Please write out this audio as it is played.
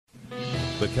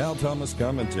The Cal Thomas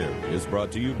Commentary is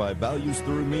brought to you by Values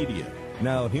Through Media.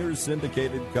 Now here's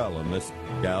syndicated columnist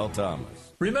Cal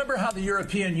Thomas. Remember how the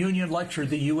European Union lectured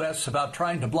the U.S. about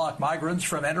trying to block migrants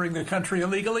from entering the country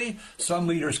illegally? Some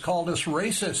leaders called us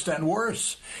racist and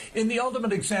worse. In the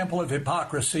ultimate example of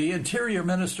hypocrisy, interior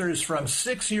ministers from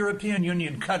 6 European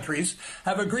Union countries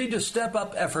have agreed to step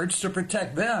up efforts to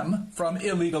protect them from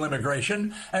illegal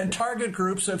immigration and target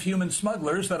groups of human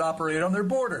smugglers that operate on their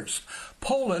borders.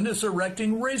 Poland is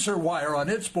erecting razor wire on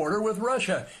its border with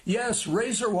Russia. Yes,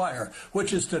 razor wire,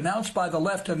 which is denounced by the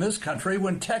left in this country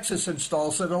when Texas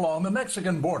installs it along the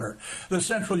Mexican border. The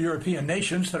Central European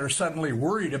nations that are suddenly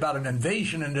worried about an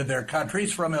invasion into their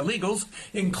countries from illegals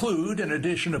include, in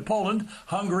addition to Poland,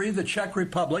 Hungary, the Czech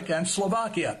Republic, and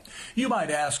Slovakia. You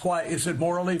might ask, why is it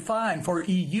morally fine for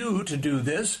EU to do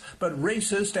this, but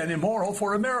racist and immoral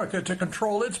for America to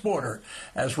control its border?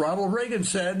 As Ronald Reagan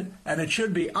said, and it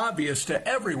should be obvious to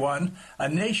everyone, a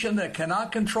nation that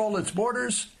cannot control its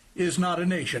borders is not a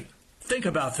nation. Think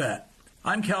about that.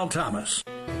 I'm Cal Thomas.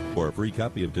 For a free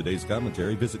copy of today's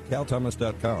commentary, visit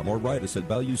calthomas.com or write us at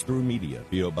Values Through Media,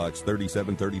 P.O. Box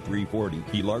 373340,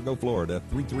 Key Largo, Florida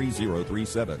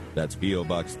 33037. That's P.O.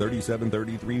 Box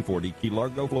 373340, Key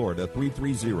Largo, Florida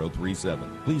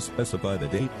 33037. Please specify the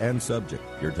date and subject.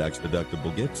 Your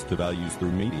tax-deductible gifts to Values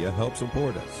Through Media help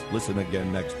support us. Listen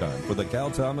again next time for the Cal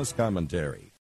Thomas Commentary.